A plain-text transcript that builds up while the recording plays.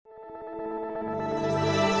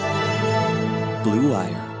Blue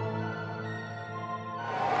Wire.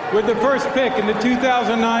 With the first pick in the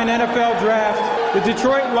 2009 NFL Draft, the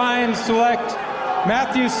Detroit Lions select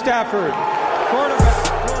Matthew Stafford,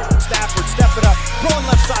 quarterback. Stafford, step it up, throwing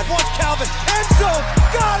left side, watch Calvin, end zone,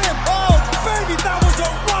 got him! Oh, baby, that was a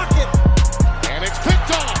rocket! And it's picked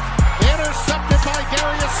off, intercepted by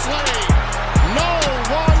Darius Slay. No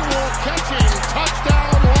one will catch him.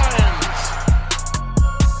 Touchdown, Lions!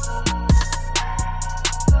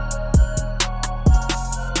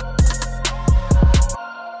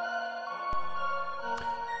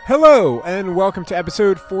 Hello, and welcome to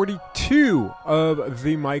episode 42 of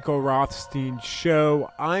the Michael Rothstein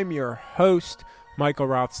Show. I'm your host, Michael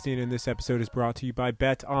Rothstein, and this episode is brought to you by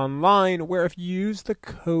Bet Online, where if you use the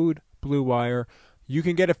code BlueWire, you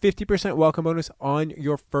can get a 50% welcome bonus on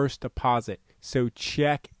your first deposit. So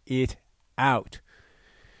check it out.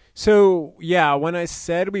 So, yeah, when I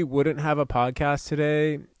said we wouldn't have a podcast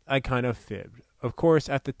today, I kind of fibbed. Of course,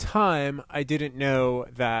 at the time, I didn't know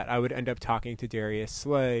that I would end up talking to Darius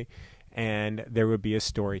Slay and there would be a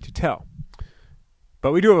story to tell.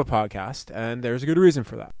 But we do have a podcast, and there's a good reason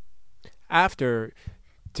for that. After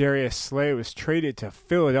Darius Slay was traded to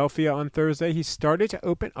Philadelphia on Thursday, he started to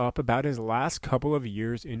open up about his last couple of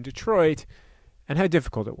years in Detroit and how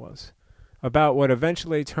difficult it was, about what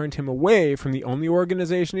eventually turned him away from the only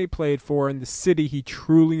organization he played for and the city he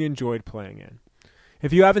truly enjoyed playing in.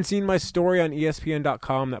 If you haven't seen my story on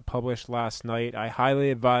ESPN.com that published last night, I highly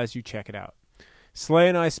advise you check it out. Slay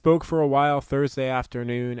and I spoke for a while Thursday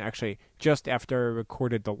afternoon, actually just after I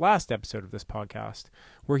recorded the last episode of this podcast,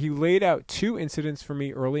 where he laid out two incidents for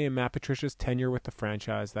me early in Matt Patricia's tenure with the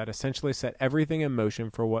franchise that essentially set everything in motion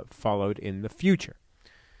for what followed in the future,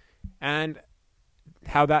 and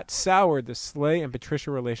how that soured the Slay and Patricia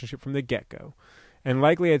relationship from the get-go, and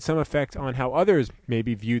likely had some effect on how others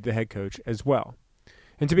maybe viewed the head coach as well.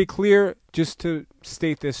 And to be clear, just to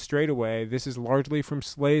state this straight away, this is largely from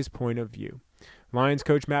Slay's point of view. Lions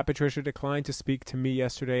coach Matt Patricia declined to speak to me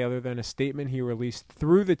yesterday other than a statement he released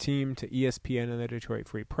through the team to ESPN and the Detroit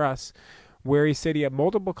Free Press, where he said he had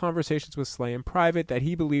multiple conversations with Slay in private that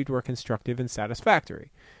he believed were constructive and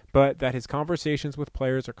satisfactory, but that his conversations with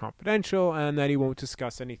players are confidential and that he won't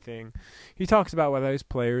discuss anything he talks about with his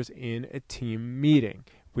players in a team meeting,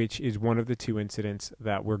 which is one of the two incidents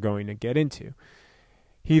that we're going to get into.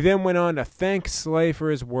 He then went on to thank Slay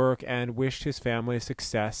for his work and wished his family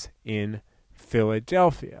success in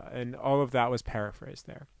Philadelphia, and all of that was paraphrased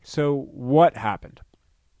there. So what happened?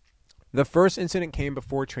 The first incident came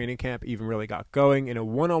before training camp even really got going in a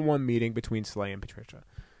one-on-one meeting between Slay and Patricia.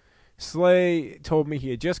 Slay told me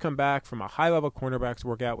he had just come back from a high-level cornerbacks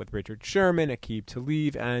workout with Richard Sherman, Aqib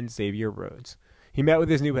Talib, and Xavier Rhodes. He met with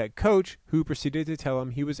his new head coach, who proceeded to tell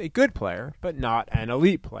him he was a good player, but not an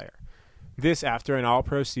elite player. This after an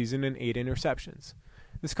all-pro season and 8 interceptions.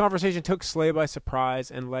 This conversation took Slay by surprise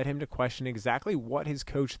and led him to question exactly what his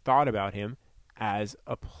coach thought about him as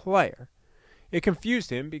a player. It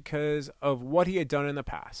confused him because of what he had done in the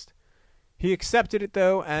past. He accepted it,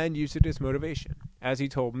 though, and used it as motivation. As he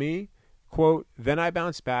told me, quote, "Then I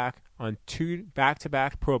bounced back on 2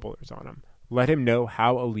 back-to-back Pro Bowlers on him. Let him know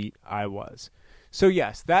how elite I was." So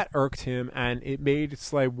yes, that irked him, and it made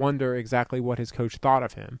Slay wonder exactly what his coach thought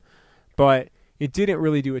of him. But it didn't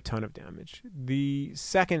really do a ton of damage. The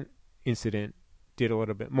second incident did a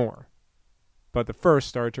little bit more, but the first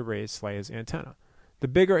started to raise Slay's antenna. The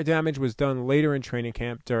bigger damage was done later in training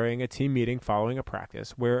camp during a team meeting following a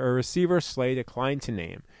practice where a receiver Slay declined to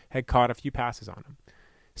name had caught a few passes on him.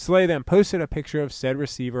 Slay then posted a picture of said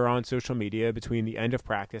receiver on social media between the end of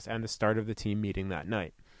practice and the start of the team meeting that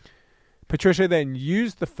night. Patricia then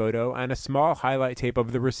used the photo and a small highlight tape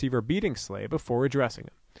of the receiver beating Slay before addressing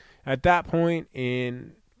him. At that point,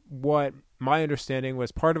 in what my understanding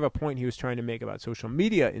was part of a point he was trying to make about social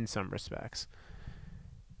media in some respects,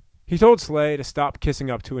 he told Slay to stop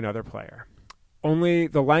kissing up to another player. Only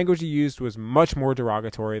the language he used was much more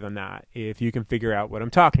derogatory than that, if you can figure out what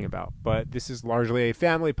I'm talking about. But this is largely a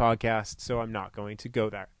family podcast, so I'm not going to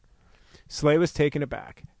go there. Slay was taken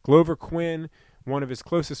aback. Glover Quinn, one of his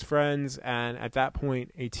closest friends, and at that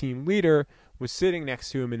point a team leader, was sitting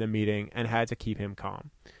next to him in the meeting and had to keep him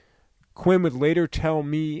calm. Quinn would later tell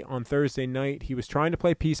me on Thursday night he was trying to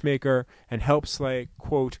play peacemaker and help Slay,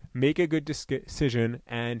 quote, make a good decision,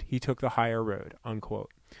 and he took the higher road,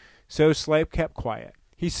 unquote. So Slay kept quiet.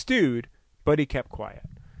 He stewed, but he kept quiet.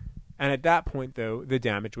 And at that point, though, the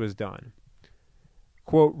damage was done.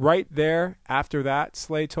 Quote, right there, after that,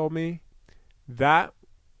 Slay told me, that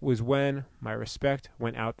was when my respect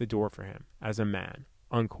went out the door for him as a man,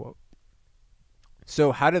 unquote.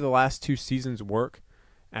 So how did the last 2 seasons work?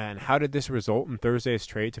 And how did this result in Thursday's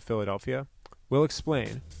trade to Philadelphia? We'll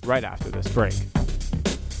explain right after this break.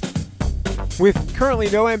 With currently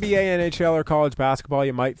no NBA, NHL, or college basketball,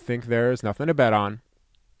 you might think there's nothing to bet on.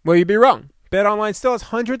 Well, you'd be wrong. BetOnline still has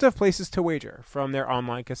hundreds of places to wager, from their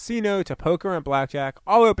online casino to poker and blackjack,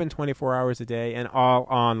 all open 24 hours a day and all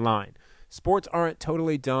online. Sports aren't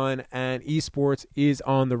totally done, and esports is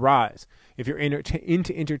on the rise. If you're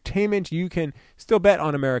into entertainment, you can still bet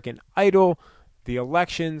on American Idol, the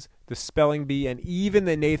elections, the spelling bee, and even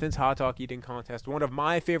the Nathan's Hot Dog Eating Contest. One of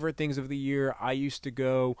my favorite things of the year. I used to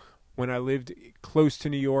go when I lived close to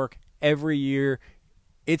New York every year.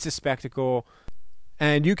 It's a spectacle.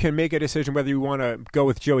 And you can make a decision whether you want to go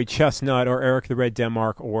with Joey Chestnut or Eric the Red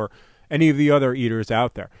Denmark or any of the other eaters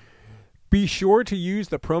out there. Be sure to use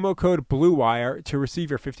the promo code BLUEWIRE to receive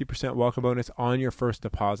your 50% welcome bonus on your first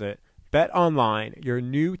deposit. Bet Online, your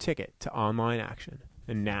new ticket to online action.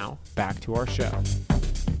 And now, back to our show.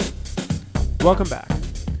 Welcome back.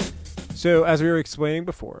 So, as we were explaining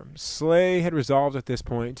before, Slay had resolved at this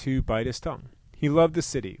point to bite his tongue. He loved the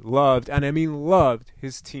city, loved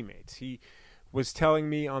his teammates. He was telling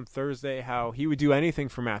me on Thursday how he would do anything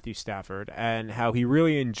for Matthew Stafford and how he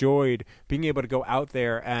really enjoyed being able to go out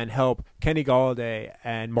there and help Kenny Golladay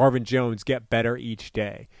and Marvin Jones get better each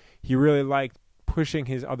day. He really liked pushing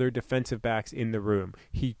his other defensive backs in the room.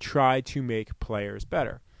 He tried to make players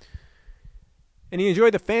better. And he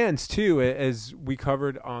enjoyed the fans, too, as we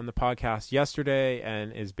covered on the podcast yesterday,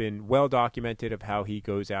 and has been well documented of how he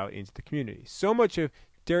goes out into the community. So much of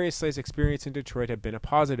Darius Slay's experience in Detroit had been a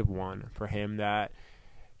positive one for him that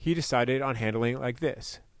he decided on handling it like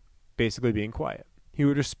this, basically being quiet. He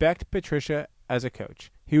would respect Patricia as a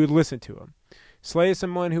coach. He would listen to him. Slay is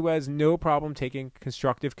someone who has no problem taking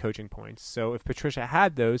constructive coaching points, so if Patricia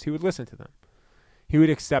had those, he would listen to them. He would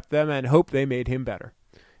accept them and hope they made him better.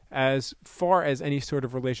 As far as any sort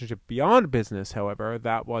of relationship beyond business, however,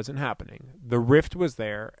 that wasn't happening. The rift was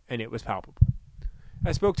there, and it was palpable.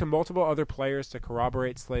 I spoke to multiple other players to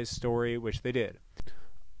corroborate Slay's story, which they did.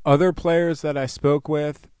 Other players that I spoke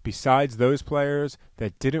with, besides those players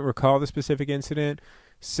that didn't recall the specific incident,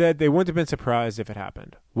 said they wouldn't have been surprised if it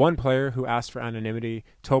happened. One player, who asked for anonymity,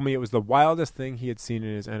 told me it was the wildest thing he had seen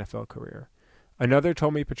in his NFL career. Another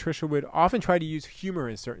told me Patricia would often try to use humor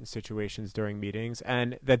in certain situations during meetings,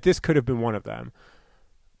 and that this could have been one of them,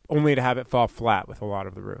 only to have it fall flat with a lot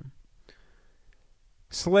of the room.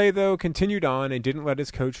 Slay, though, continued on and didn't let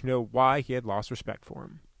his coach know why he had lost respect for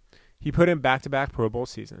him. He put in back-to-back Pro Bowl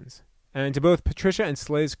seasons. And to both Patricia and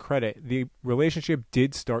Slay's credit, the relationship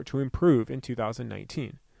did start to improve in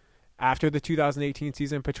 2019. After the 2018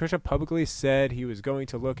 season, Patricia publicly said he was going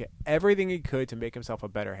to look at everything he could to make himself a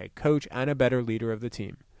better head coach and a better leader of the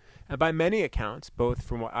team. And by many accounts, both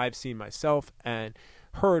from what I've seen myself and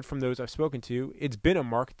heard from those I've spoken to, it's been a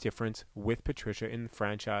marked difference with Patricia in the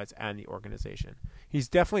franchise and the organization. He's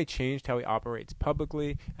definitely changed how he operates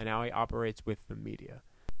publicly and how he operates with the media.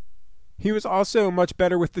 He was also much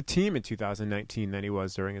better with the team in 2019 than he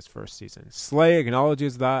was during his first season. Slay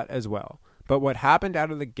acknowledges that as well. But what happened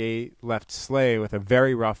out of the gate left Slay with a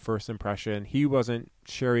very rough first impression he wasn't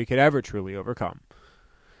sure he could ever truly overcome.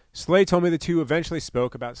 Slay told me the two eventually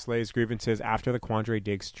spoke about Slay's grievances after the Quandre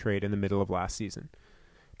Diggs trade in the middle of last season.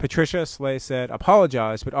 Patricia, Slay said,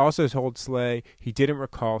 apologized, but also told Slay he didn't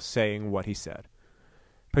recall saying what he said.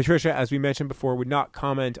 Patricia, as we mentioned before, would not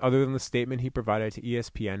comment other than the statement he provided to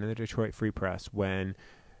ESPN and the Detroit Free Press when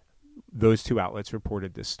those two outlets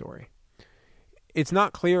reported this story. It's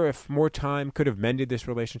not clear if more time could have mended this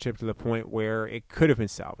relationship to the point where it could have been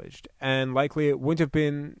salvaged, and likely it wouldn't have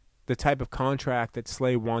been the type of contract that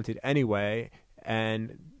Slay wanted anyway,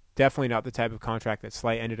 and definitely not the type of contract that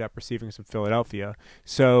Slay ended up receiving from Philadelphia.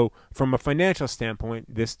 So from a financial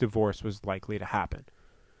standpoint, this divorce was likely to happen.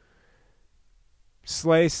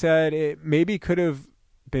 Slay said it maybe could have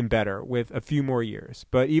been better with a few more years,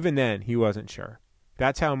 but even then he wasn't sure.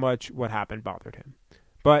 That's how much what happened bothered him.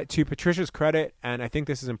 But to Patricia's credit, and I think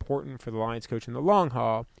this is important for the Lions coach in the long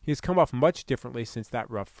haul, he has come off much differently since that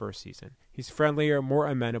rough first season. He's friendlier, more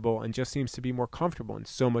amenable, and just seems to be more comfortable in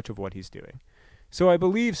so much of what he's doing. So I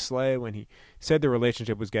believe Slay when he said the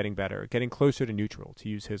relationship was getting better, getting closer to neutral, to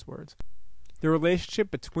use his words. The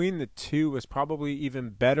relationship between the two was probably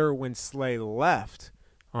even better when Slay left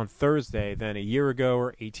on Thursday than a year ago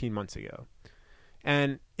or 18 months ago.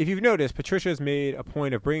 And if you've noticed, Patricia has made a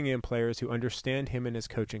point of bringing in players who understand him and his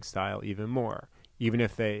coaching style even more, even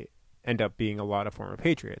if they end up being a lot of former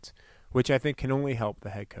Patriots, which I think can only help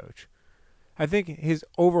the head coach. I think his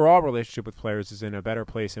overall relationship with players is in a better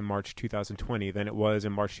place in March 2020 than it was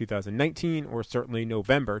in March 2019 or certainly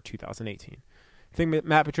November 2018. I think that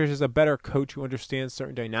Matt Patricia is a better coach who understands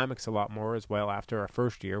certain dynamics a lot more as well after our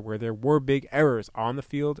first year, where there were big errors on the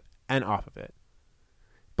field and off of it.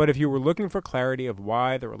 But if you were looking for clarity of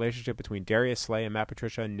why the relationship between Darius Slay and Matt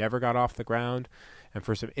Patricia never got off the ground, and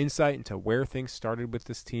for some insight into where things started with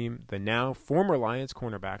this team, the now former Lions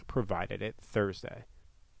cornerback provided it Thursday.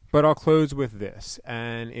 But I'll close with this,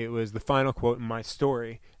 and it was the final quote in my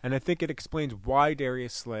story, and I think it explains why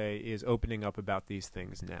Darius Slay is opening up about these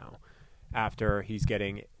things now, after he's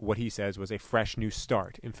getting what he says was a fresh new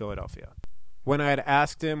start in Philadelphia. When I had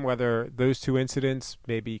asked him whether those two incidents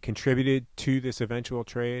maybe contributed to this eventual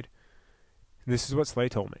trade, this is what Slay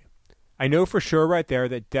told me. I know for sure right there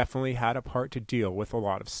that definitely had a part to deal with a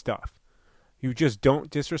lot of stuff. You just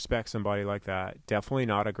don't disrespect somebody like that, definitely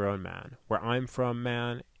not a grown man. Where I'm from,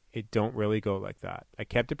 man, it don't really go like that. I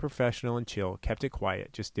kept it professional and chill, kept it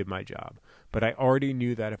quiet, just did my job. But I already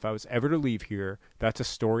knew that if I was ever to leave here, that's a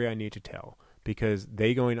story I need to tell, because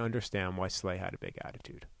they going to understand why Slay had a big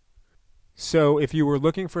attitude. So if you were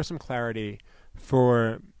looking for some clarity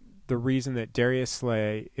for the reason that Darius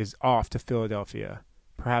Slay is off to Philadelphia,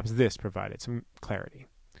 perhaps this provided some clarity.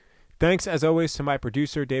 Thanks, as always, to my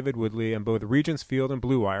producer, David Woodley, and both Regents Field and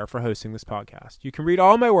Blue Wire for hosting this podcast. You can read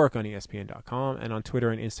all my work on ESPN.com and on Twitter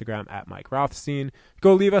and Instagram at Mike Rothstein.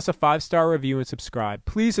 Go leave us a 5-star review and subscribe.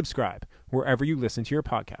 Please subscribe wherever you listen to your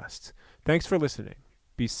podcasts. Thanks for listening.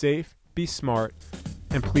 Be safe, be smart,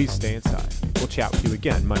 and please stay inside. We'll chat with you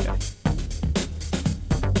again Monday.